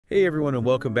Hey everyone, and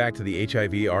welcome back to the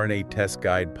HIV RNA Test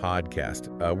Guide podcast.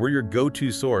 We're your go-to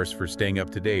source for staying up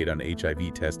to date on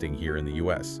HIV testing here in the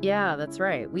US. Yeah, that's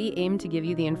right. We aim to give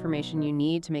you the information you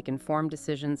need to make informed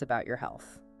decisions about your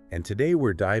health. And today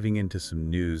we're diving into some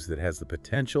news that has the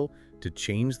potential to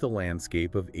change the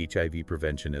landscape of HIV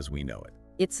prevention as we know it.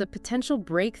 It's a potential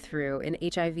breakthrough in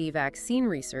HIV vaccine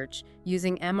research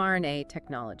using mRNA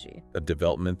technology. A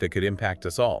development that could impact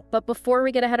us all. But before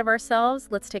we get ahead of ourselves,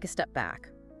 let's take a step back.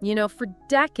 You know, for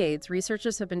decades,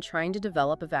 researchers have been trying to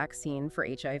develop a vaccine for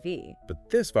HIV.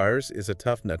 But this virus is a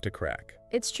tough nut to crack.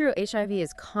 It's true, HIV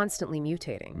is constantly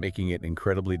mutating. Making it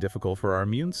incredibly difficult for our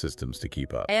immune systems to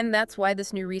keep up. And that's why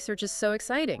this new research is so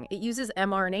exciting. It uses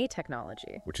mRNA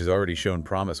technology, Which has already shown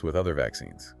promise with other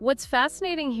vaccines. What's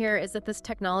fascinating here is that this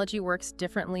technology works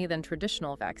differently than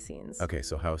traditional vaccines. Okay,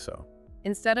 so how so?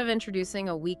 Instead of introducing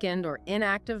a weakened or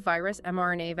inactive virus,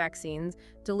 mRNA vaccines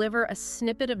deliver a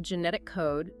snippet of genetic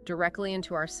code directly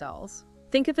into our cells.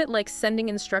 Think of it like sending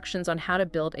instructions on how to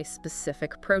build a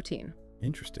specific protein.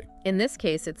 Interesting. In this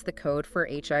case, it's the code for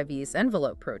HIV's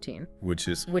envelope protein, Which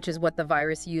is what the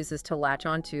virus uses to latch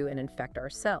onto and infect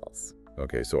our cells.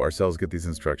 Okay, so our cells get these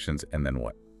instructions, and then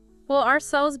what? Well, our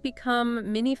cells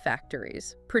become mini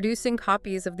factories, producing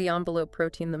copies of the envelope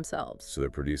protein themselves. So they're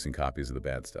producing copies of the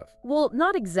bad stuff. Well,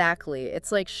 not exactly.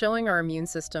 It's like showing our immune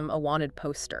system a wanted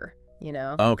poster, you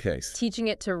know? Okay, Teaching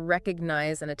it to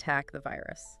recognize and attack the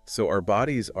virus. so our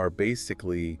bodies are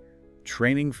basically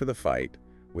training for the fight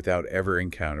without ever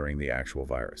encountering the actual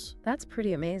virus. That's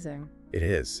pretty amazing. It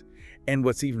is. And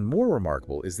what's even more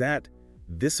remarkable is that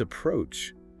this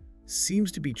approach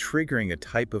seems to be triggering a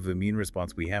type of immune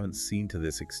response we haven't seen to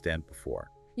this extent before.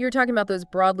 You're talking about those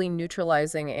broadly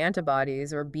neutralizing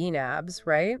antibodies, or BNAbs,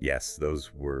 right? Yes,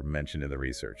 those were mentioned in the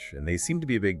research, and they seem to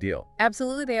be a big deal.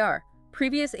 Absolutely they are.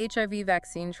 Previous HIV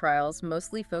vaccine trials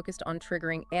mostly focused on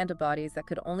triggering antibodies that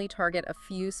could only target a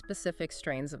few specific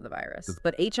strains of the virus.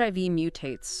 But HIV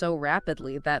mutates so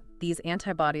rapidly that these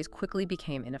antibodies quickly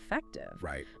became ineffective.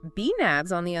 Right.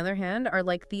 BNAbs, on the other hand, are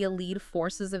like the elite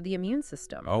forces of the immune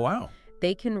system. Oh, wow.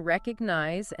 They can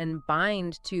recognize and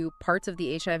bind to parts of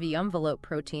the HIV envelope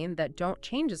protein that don't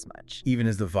change as much. Even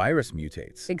as the virus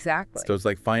mutates. Exactly. So it's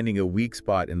like finding a weak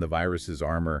spot in the virus's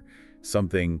armor,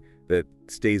 something that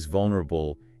stays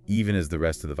vulnerable even as the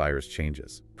rest of the virus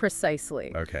changes.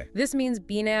 Precisely. Okay. This means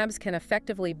BNAbs can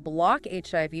effectively block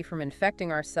HIV from infecting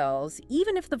our cells,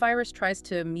 even if the virus tries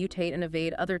to mutate and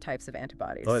evade other types of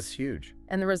antibodies. Oh, that's huge.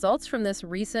 And the results from this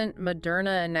recent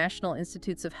Moderna and National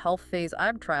Institutes of Health phase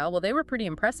I trial, well, they were pretty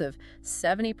impressive.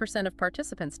 70% of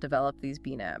participants developed these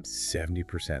BNAbs.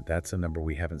 70%. That's a number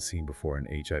we haven't seen before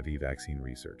in HIV vaccine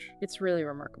research. It's really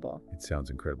remarkable. It sounds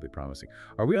incredibly promising.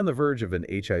 Are we on the verge of an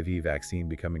HIV vaccine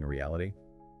becoming a reality?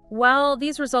 While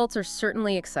these results are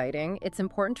certainly exciting, it's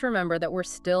important to remember that we're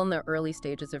still in the early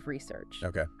stages of research.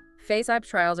 Okay. Phase I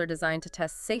trials are designed to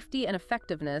test safety and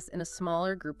effectiveness in a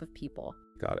smaller group of people.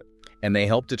 Got it. And they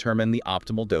help determine the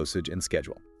optimal dosage and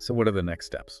schedule. So what are the next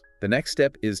steps? The next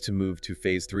step is to move to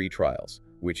phase 3 trials,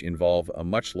 which involve a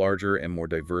much larger and more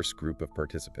diverse group of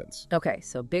participants. Okay,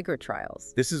 so bigger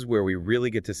trials. This is where we really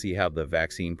get to see how the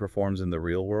vaccine performs in the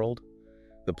real world.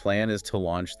 The plan is to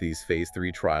launch these phase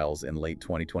 3 trials in late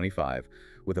 2025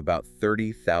 with about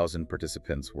 30,000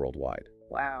 participants worldwide.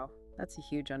 Wow, that's a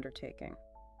huge undertaking.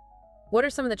 What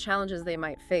are some of the challenges they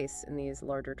might face in these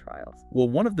larger trials? Well,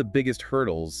 one of the biggest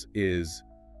hurdles is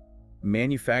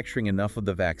manufacturing enough of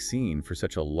the vaccine for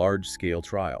such a large-scale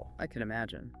trial. I can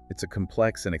imagine. It's a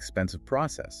complex and expensive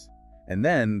process. And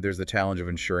then there's the challenge of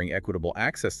ensuring equitable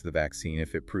access to the vaccine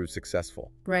if it proves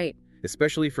successful, Right.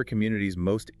 especially for communities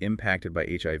most impacted by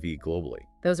HIV globally.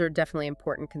 Those are definitely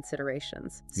important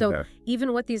considerations. So Okay.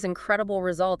 even with these incredible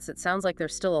results, it sounds like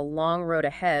there's still a long road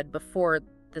ahead before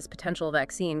this potential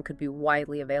vaccine could be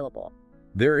widely available.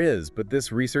 There is, but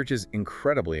this research is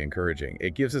incredibly encouraging.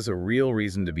 It gives us a real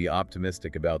reason to be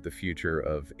optimistic about the future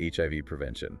of HIV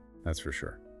prevention. That's for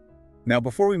sure. Now,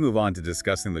 before we move on to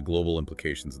discussing the global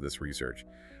implications of this research,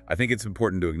 I think it's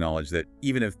important to acknowledge that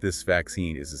even if this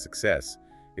vaccine is a success,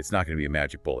 it's not going to be a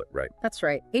magic bullet, right? That's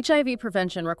right. HIV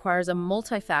prevention requires a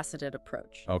multifaceted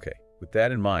approach. Okay, with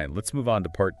that in mind, let's move on to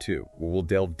part 2, where we'll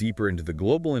delve deeper into the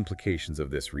global implications of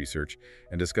this research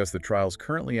and discuss the trials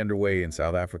currently underway in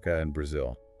South Africa and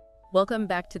Brazil. Welcome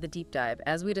back to the deep dive.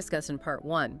 As we discussed in part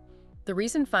 1, the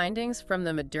recent findings from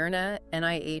the Moderna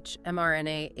NIH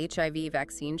mRNA HIV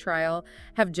vaccine trial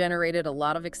have generated a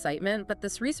lot of excitement, but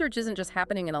this research isn't just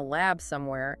happening in a lab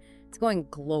somewhere. It's going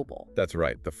global. That's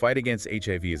right. The fight against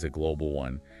HIV is a global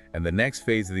one, And the next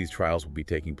phase of these trials will be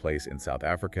taking place in South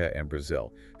Africa and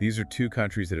Brazil. These are two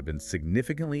countries that have been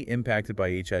significantly impacted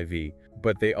by HIV,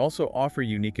 but they also offer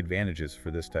unique advantages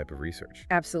for this type of research.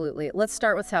 Absolutely. Let's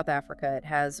start with South Africa. It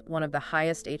has one of the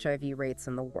highest HIV rates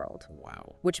in the world,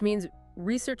 Wow. which means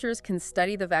researchers can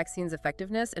study the vaccine's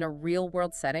effectiveness in a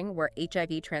real-world setting where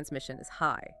HIV transmission is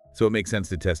high. So it makes sense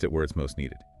to test it where it's most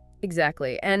needed.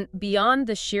 Exactly. And beyond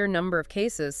the sheer number of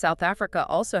cases, South Africa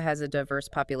also has a diverse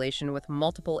population with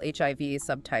multiple HIV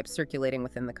subtypes circulating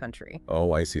within the country.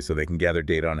 Oh, I see. So they can gather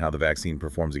data on how the vaccine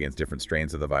performs against different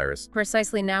strains of the virus.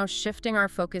 Precisely. Now, shifting our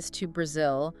focus to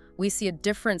Brazil, we see a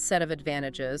different set of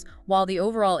advantages. While the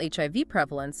overall HIV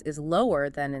prevalence is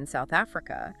lower than in South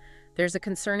Africa, there's a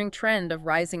concerning trend of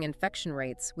rising infection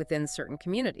rates within certain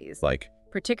communities,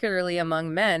 particularly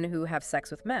among men who have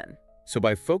sex with men. So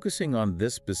by focusing on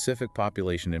this specific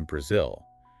population in Brazil,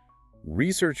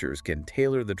 researchers can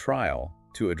tailor the trial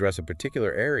to address a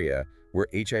particular area where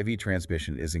HIV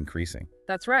transmission is increasing.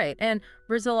 That's right. And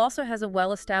Brazil also has a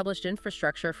well-established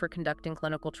infrastructure for conducting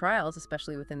clinical trials,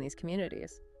 especially within these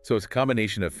communities. So it's a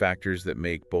combination of factors that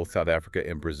make both South Africa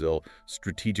and Brazil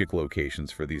strategic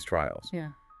locations for these trials. Yeah.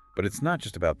 But it's not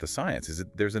just about the science, is it?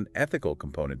 There's an ethical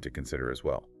component to consider as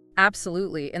well.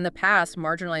 Absolutely. In the past,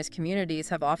 marginalized communities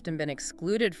have often been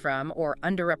excluded from or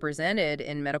underrepresented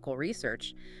in medical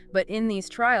research. But in these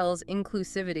trials,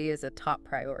 inclusivity is a top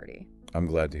priority. I'm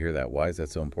glad to hear that. Why is that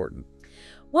so important?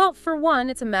 Well, for one,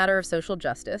 it's a matter of social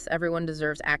justice. Everyone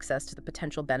deserves access to the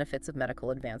potential benefits of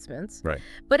medical advancements. Right.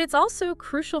 But it's also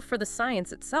crucial for the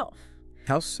science itself.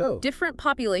 How so? Different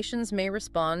populations may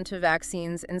respond to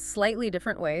vaccines in slightly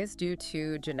different ways due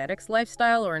to genetics,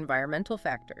 lifestyle, or environmental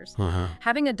factors.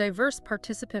 Having a diverse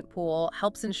participant pool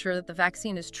helps ensure that the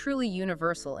vaccine is truly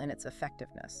universal in its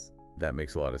effectiveness. That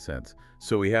makes a lot of sense.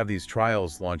 So we have these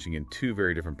trials launching in two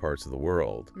very different parts of the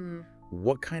world.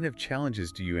 What kind of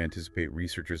challenges do you anticipate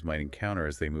researchers might encounter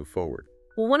as they move forward?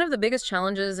 Well, one of the biggest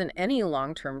challenges in any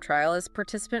long-term trial is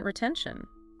participant retention.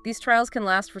 These trials can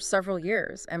last for several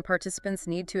years, and participants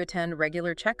need to attend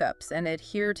regular checkups and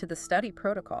adhere to the study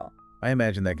protocol. I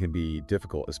imagine that can be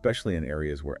difficult, especially in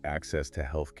areas where access to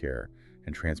healthcare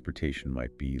and transportation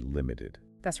might be limited.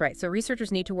 That's right. So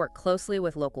researchers need to work closely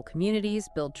with local communities,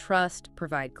 build trust,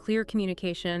 provide clear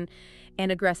communication,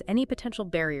 and address any potential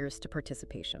barriers to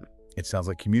participation. It sounds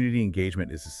like community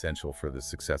engagement is essential for the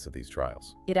success of these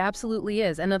trials. It absolutely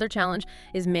is. Another challenge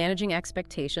is managing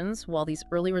expectations. While these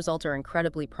early results are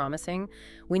incredibly promising,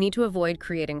 we need to avoid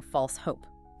creating false hope.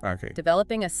 Okay.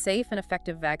 Developing a safe and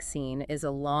effective vaccine is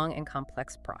a long and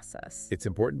complex process. It's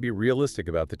important to be realistic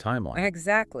about the timeline.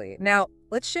 Exactly. Now,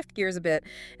 let's shift gears a bit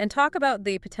and talk about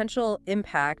the potential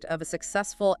impact of a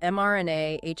successful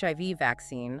mRNA HIV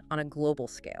vaccine on a global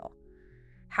scale.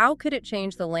 How could it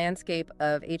change the landscape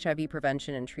of HIV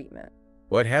prevention and treatment?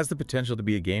 Well, it has the potential to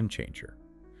be a game changer.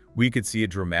 We could see a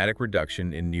dramatic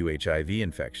reduction in new HIV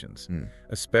infections,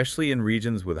 especially in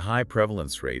regions with high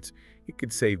prevalence rates. It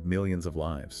could save millions of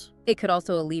lives. It could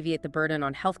also alleviate the burden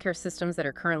on healthcare systems that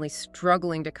are currently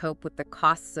struggling to cope with the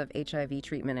costs of HIV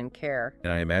treatment and care.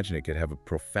 And I imagine it could have a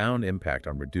profound impact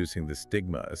on reducing the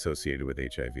stigma associated with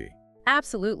HIV.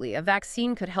 Absolutely. A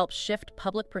vaccine could help shift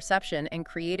public perception and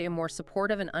create a more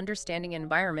supportive and understanding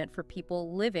environment for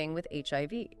people living with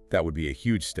HIV. That would be a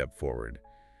huge step forward.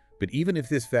 But even if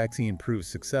this vaccine proves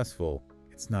successful,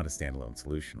 it's not a standalone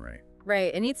solution, right?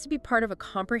 Right. It needs to be part of a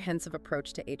comprehensive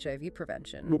approach to HIV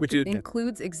prevention. Which It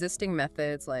includes existing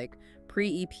methods like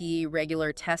pre-EP,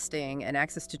 regular testing, and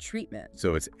access to treatment.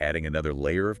 So it's adding another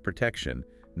layer of protection,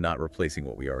 not replacing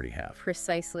what we already have.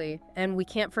 Precisely. And we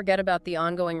can't forget about the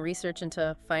ongoing research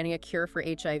into finding a cure for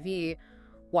HIV.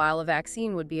 While a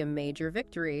vaccine would be a major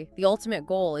victory, the ultimate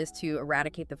goal is to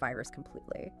eradicate the virus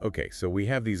completely. Okay, so we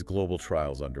have these global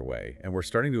trials underway, and we're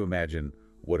starting to imagine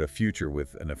what a future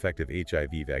with an effective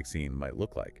HIV vaccine might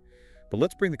look like. But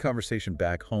let's bring the conversation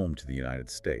back home to the United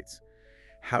States.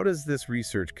 How does this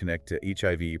research connect to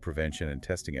HIV prevention and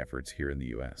testing efforts here in the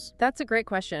U.S.? That's a great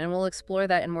question, and we'll explore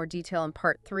that in more detail in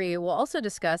Part 3. We'll also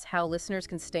discuss how listeners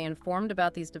can stay informed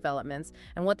about these developments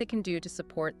and what they can do to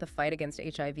support the fight against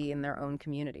HIV in their own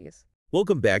communities.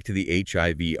 Welcome back to the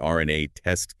HIV RNA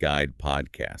Test Guide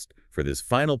podcast for this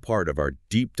final part of our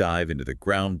deep dive into the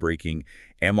groundbreaking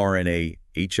mRNA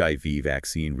HIV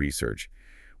vaccine research.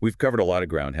 We've covered a lot of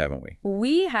ground, haven't we?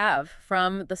 We have,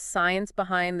 from the science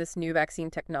behind this new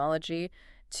vaccine technology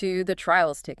to the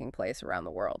trials taking place around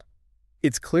the world.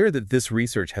 It's clear that this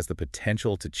research has the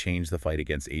potential to change the fight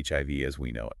against HIV as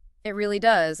we know it. It really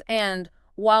does. And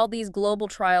While these global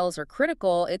trials are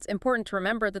critical, it's important to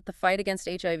remember that the fight against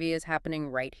HIV is happening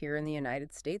right here in the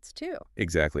United States, too.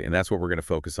 Exactly, and that's what we're going to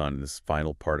focus on in this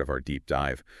final part of our deep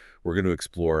dive. We're going to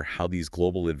explore how these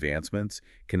global advancements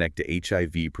connect to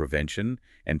HIV prevention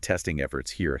and testing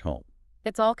efforts here at home.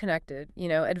 It's all connected.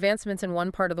 Advancements in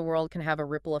one part of the world can have a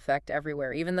ripple effect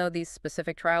everywhere. Even though these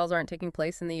specific trials aren't taking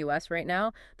place in the U.S. right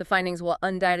now, the findings will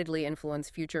undoubtedly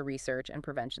influence future research and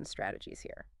prevention strategies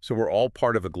here. So we're all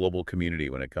part of a global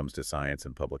community when it comes to science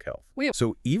and public health.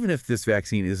 So even if this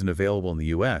vaccine isn't available in the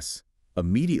U.S.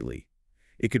 immediately,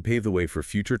 it could pave the way for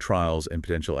future trials and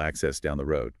potential access down the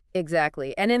road.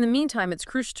 Exactly. And in the meantime, it's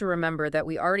crucial to remember that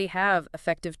we already have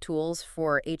effective tools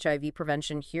for HIV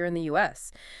prevention here in the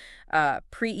U.S.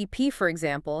 Pre-EP, for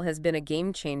example, has been a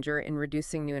game changer in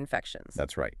reducing new infections.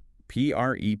 That's right.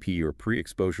 PrEP, or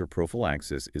pre-exposure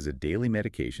prophylaxis, is a daily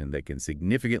medication that can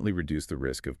significantly reduce the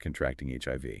risk of contracting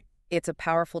HIV. It's a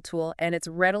powerful tool, and it's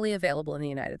readily available in the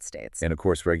United States. And of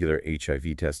course, regular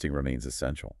HIV testing remains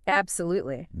essential.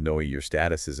 Absolutely. Knowing your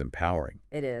status is empowering.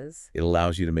 It is. It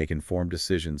allows you to make informed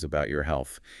decisions about your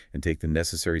health and take the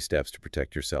necessary steps to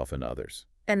protect yourself and others.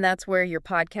 And that's where your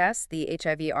podcast, the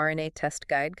HIV RNA Test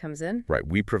Guide, comes in. Right.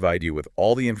 We provide you with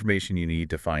all the information you need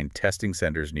to find testing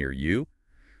centers near you,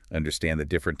 understand the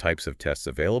different types of tests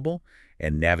available,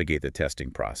 and navigate the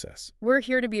testing process. We're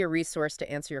here to be a resource to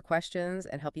answer your questions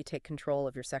and help you take control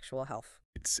of your sexual health.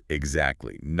 It's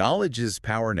exactly. Knowledge is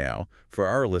power now. For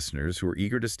our listeners who are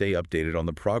eager to stay updated on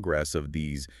the progress of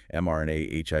these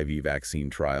mRNA HIV vaccine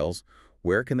trials,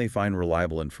 where can they find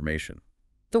reliable information?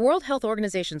 The World Health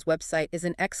Organization's website is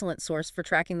an excellent source for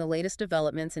tracking the latest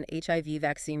developments in HIV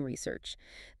vaccine research.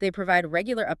 They provide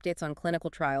regular updates on clinical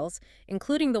trials,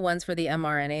 including the ones for the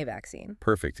mRNA vaccine.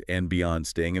 Perfect. And beyond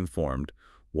staying informed,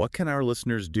 what can our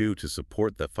listeners do to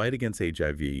support the fight against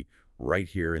HIV right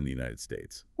here in the United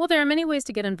States? Well, there are many ways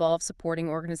to get involved supporting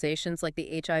organizations like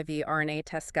the HIV RNA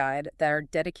Test Guide that are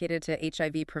dedicated to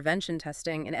HIV prevention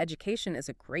testing, and education is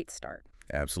a great start.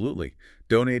 Absolutely.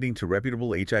 Donating to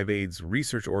reputable HIV/AIDS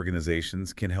research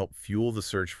organizations can help fuel the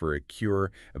search for a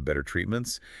cure and better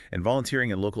treatments, and volunteering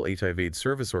in local HIV/AIDS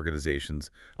service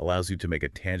organizations allows you to make a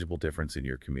tangible difference in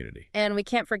your community. And we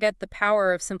can't forget the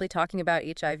power of simply talking about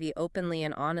HIV openly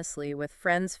and honestly with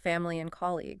friends, family, and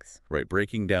colleagues. Right,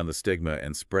 breaking down the stigma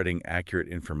and spreading accurate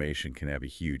information can have a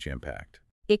huge impact.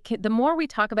 The more we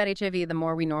talk about HIV, the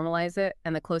more we normalize it,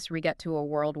 and the closer we get to a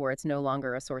world where it's no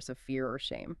longer a source of fear or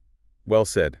shame. Well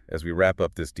said. As we wrap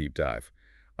up this deep dive,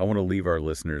 I want to leave our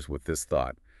listeners with this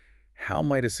thought. How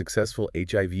might a successful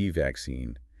HIV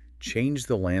vaccine change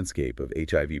the landscape of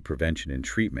HIV prevention and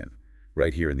treatment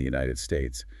right here in the United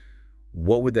States?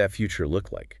 What would that future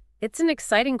look like? It's an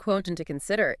exciting quotient to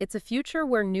consider. It's a future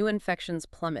where new infections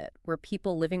plummet, where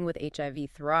people living with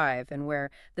HIV thrive, and where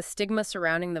the stigma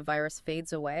surrounding the virus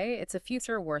fades away. It's a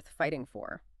future worth fighting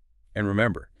for. And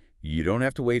remember, you don't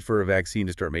have to wait for a vaccine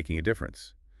to start making a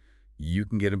difference. You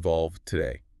can get involved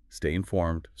today. Stay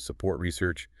informed, support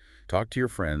research, talk to your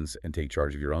friends, and take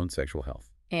charge of your own sexual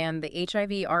health. And the HIV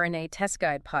RNA Test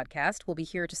Guide podcast will be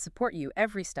here to support you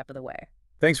every step of the way.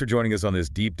 Thanks for joining us on this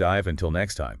deep dive. Until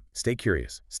next time, stay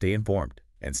curious, stay informed,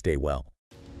 and stay well.